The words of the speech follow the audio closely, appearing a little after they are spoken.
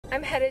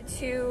I'm headed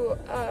to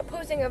a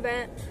posing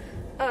event,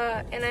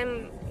 and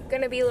I'm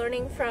gonna be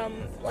learning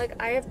from like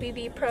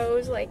IFBB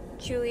pros like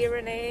Julia,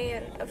 Rene,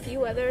 and a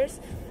few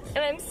others,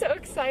 and I'm so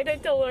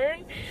excited to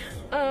learn.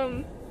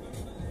 I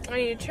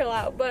need to chill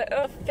out, but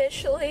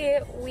officially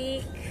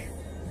week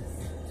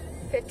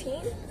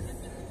 15,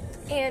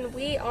 and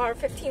we are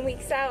 15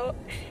 weeks out,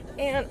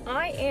 and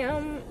I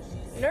am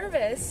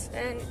nervous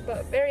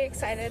but very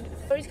excited.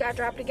 Always got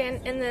dropped again,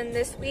 and then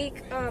this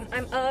week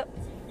I'm up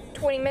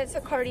 20 minutes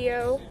of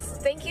cardio.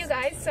 Thank you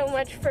guys so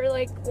much for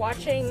like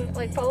watching,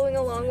 like following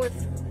along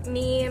with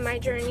me and my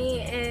journey,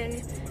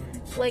 and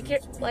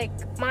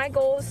like my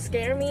goals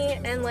scare me,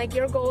 and like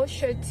your goals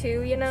should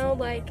too, you know.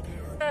 Like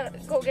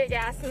go get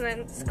gas and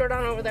then skirt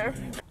on over there.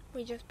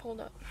 We just pulled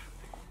up.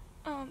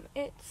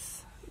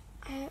 It's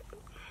I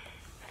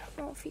don't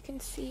know if you can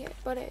see it,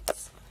 but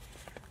it's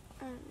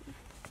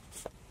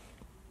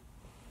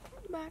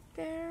back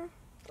there.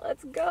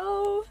 Let's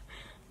go.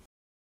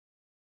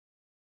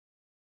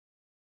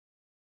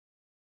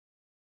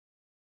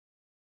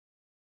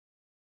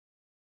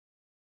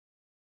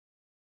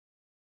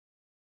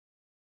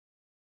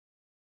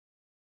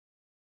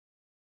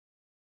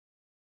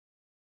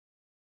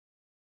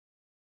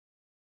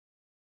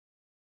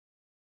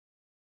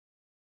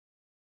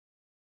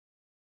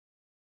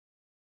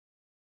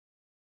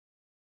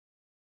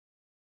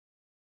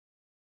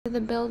 The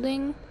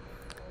building,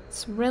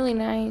 it's really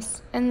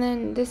nice, and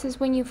then this is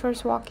when you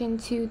first walk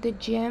into the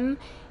gym,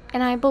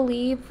 and I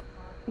believe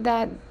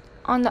that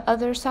on the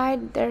other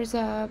side there's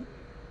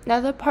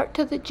another part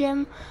to the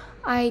gym.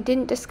 I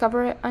didn't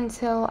discover it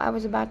until I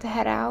was about to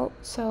head out,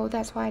 so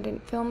that's why I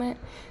didn't film it.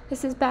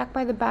 This is back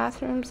by the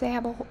bathrooms. They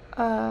have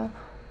a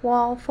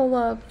wall full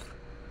of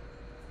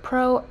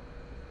pro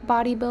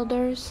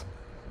bodybuilders.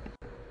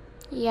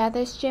 Yeah,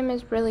 this gym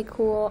is really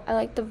cool. I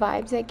like the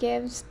vibes it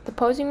gives. The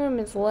posing room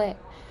is lit,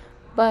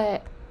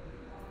 but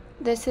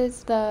this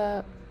is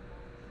the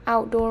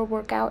outdoor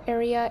workout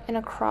area, and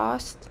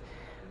across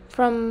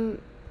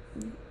from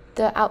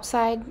the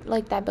outside,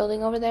 like that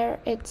building over there,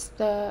 it's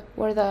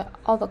where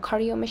all the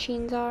cardio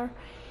machines are,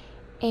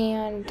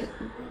 and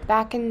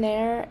back in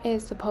there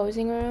is the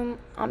posing room.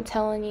 I'm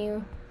telling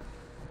you,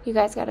 you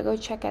guys gotta go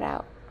check it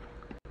out.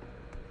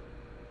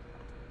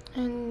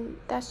 And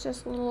that's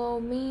just little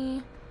old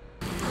me.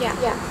 Yeah,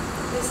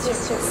 this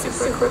is just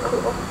super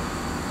cool.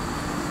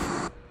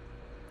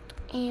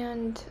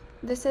 And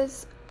this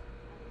is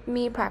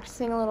me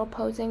practicing a little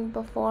posing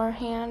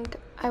beforehand.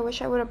 I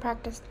wish I would have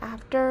practiced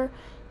after,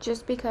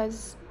 just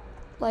because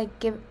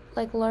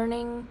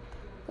learning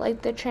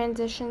like the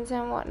transitions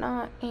and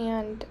whatnot,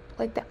 and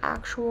like the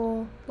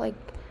actual like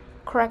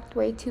correct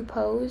way to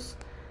pose.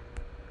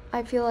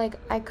 I feel like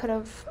I could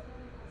have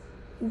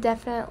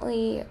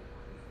definitely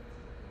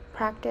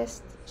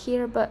practiced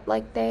here, but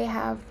like they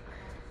had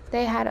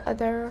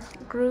other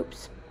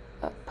groups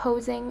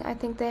posing. I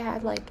think they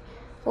had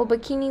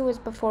bikini was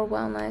before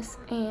wellness,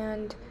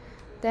 and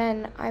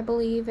then I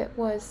believe it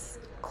was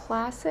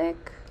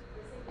classic,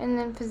 and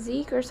then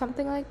physique or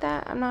something like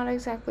that. I'm not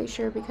exactly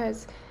sure,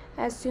 because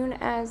as soon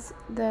as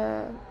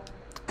my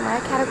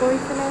category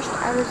finished,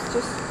 I was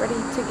just ready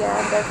to get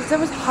out of there because it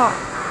was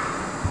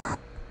hot.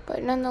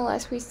 But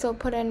nonetheless, we still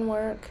put in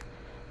work.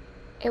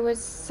 It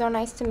was so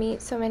nice to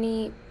meet so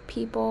many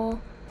people,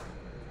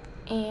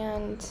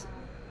 and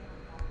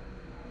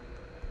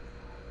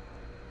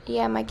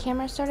yeah, my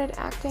camera started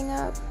acting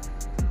up.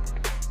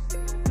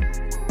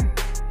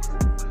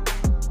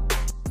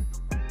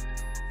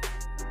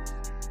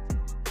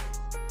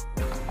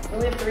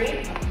 We have 3?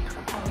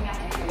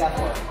 We got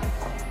 4.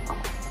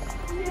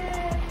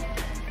 Yeah.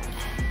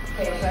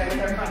 Okay, start with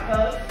our front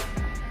pose.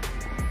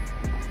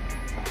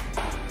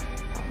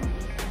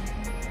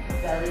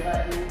 Belly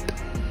button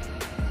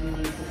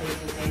needs to face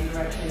the same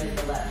direction as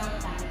the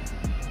left.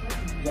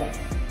 Yes.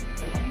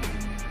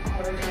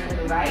 Quarter turn to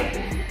the right.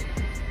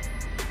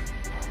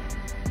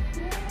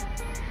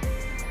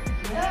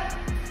 Yeah.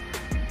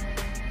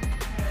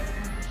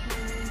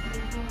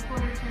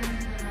 Quarter turn to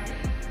the right.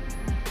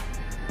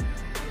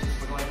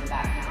 We're going to the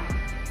back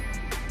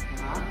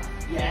now.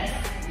 Yes.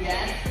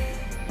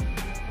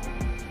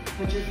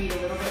 Put your feet a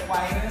little bit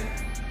wider.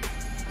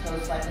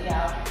 Toes slightly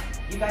out.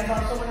 You guys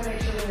also want to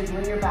make sure when you're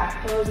doing your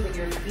back pose that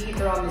your feet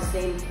are on the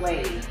same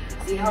plane.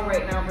 See how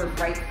right now her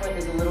right foot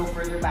is a little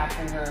further back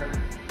than her,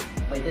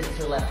 wait, this is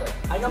her left foot.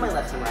 I know my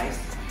lefts and rights,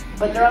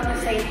 but they're on the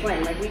same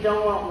plane. Like, we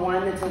don't want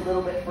one that's a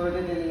little bit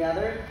further than the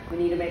other. We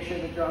need to make sure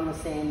that they're on the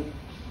same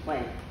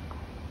plane.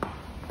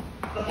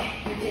 Okay,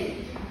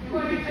 continue.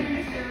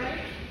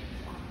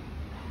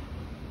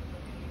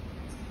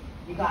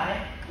 You got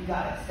it.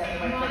 Step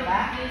the right foot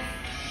back.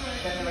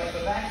 Step the right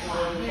foot back.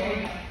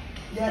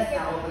 Yes,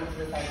 now open it to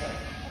the side foot.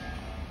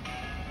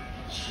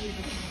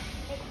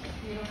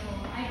 Beautiful.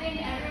 I think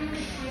everyone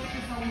should twist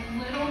just a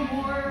little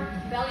more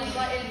belly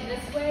button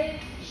this way,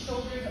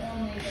 shoulders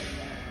only this way.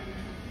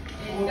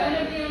 It's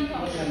gonna be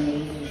uncomfortable. It's an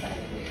amazing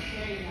side.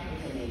 There you go.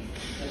 It's amazing.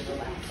 Just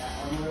relax that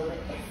one a little bit.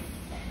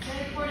 Set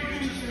a quarter turn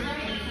to the right,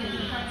 so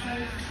the front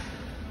toes.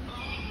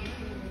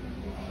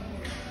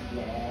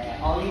 Yeah,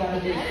 all you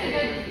gotta do.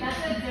 That's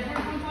a different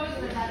compose,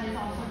 but that is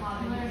also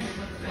popular.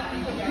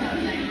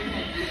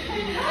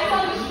 I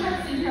saw the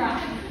shorts in your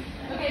eyes.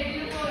 Okay,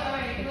 beautiful. All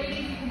right,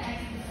 ladies, you can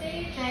exit the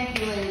stage. Thank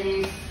you,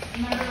 ladies.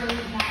 Remember, we're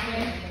looking that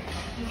way,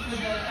 just for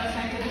the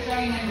effect of the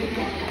showing and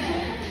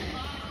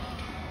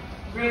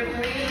Great,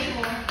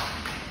 beautiful.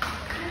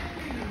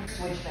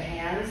 Switch the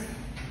hands,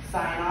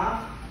 sign off,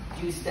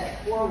 do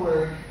step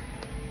forward,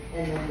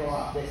 and then go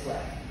off this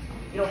way.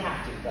 You don't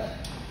have to, but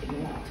if you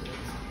want to,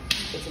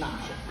 it's an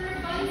option. For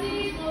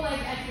funsies, we'll like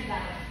exit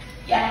that way.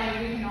 Yeah.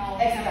 We can all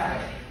Exit that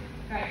way.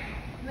 Right.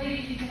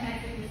 Ladies, you can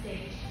exit the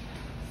stage.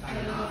 So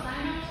we'll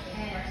sign off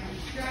and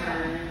straight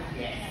Turn,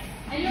 yes.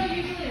 And you'll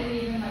usually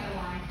leave in like a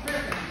line.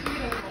 Perfect.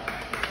 Beautiful.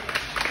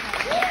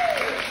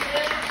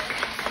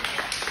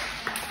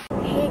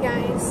 Hey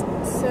guys,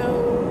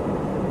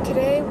 so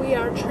today we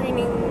are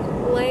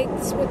training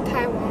legs with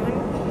Taiwan,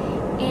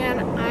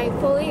 and I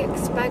fully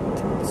expect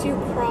to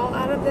crawl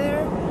out of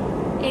there,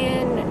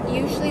 and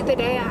usually the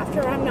day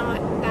after I'm not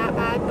that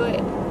bad,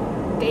 but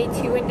day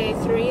 2 and day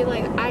 3,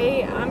 like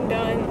I'm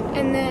done.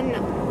 And then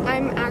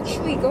I'm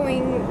actually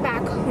going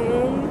back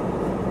home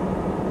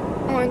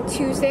on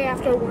Tuesday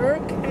after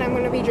work, and I'm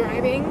gonna be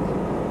driving,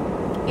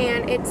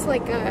 and it's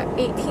like a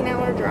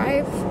 18-hour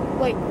drive,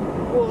 like,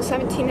 well,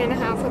 17 and a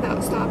half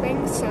without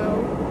stopping, so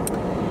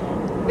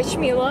wish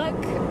me luck.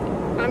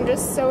 I'm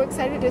just so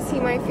excited to see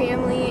my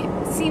family,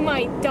 see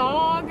my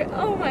dog.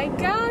 Oh my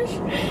gosh,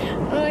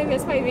 oh, I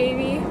miss my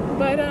baby.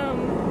 But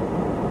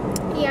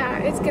yeah,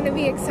 it's gonna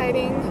be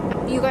exciting.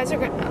 You guys are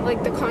gonna,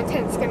 like, the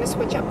content's gonna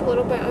switch up a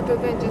little bit other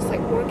than just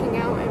like working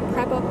out and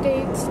prep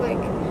updates, like,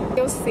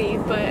 you'll see.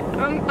 But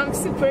I'm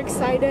super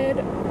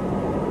excited.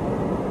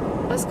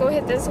 Let's go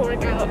hit this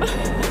workout.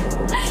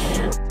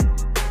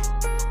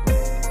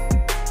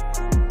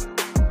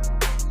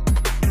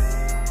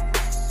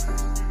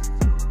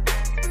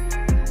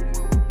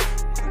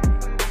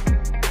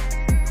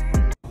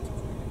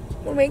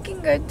 We're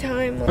making good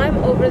time. I'm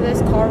over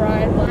this car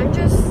ride, but I'm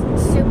just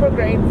super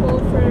grateful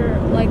for,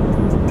 like,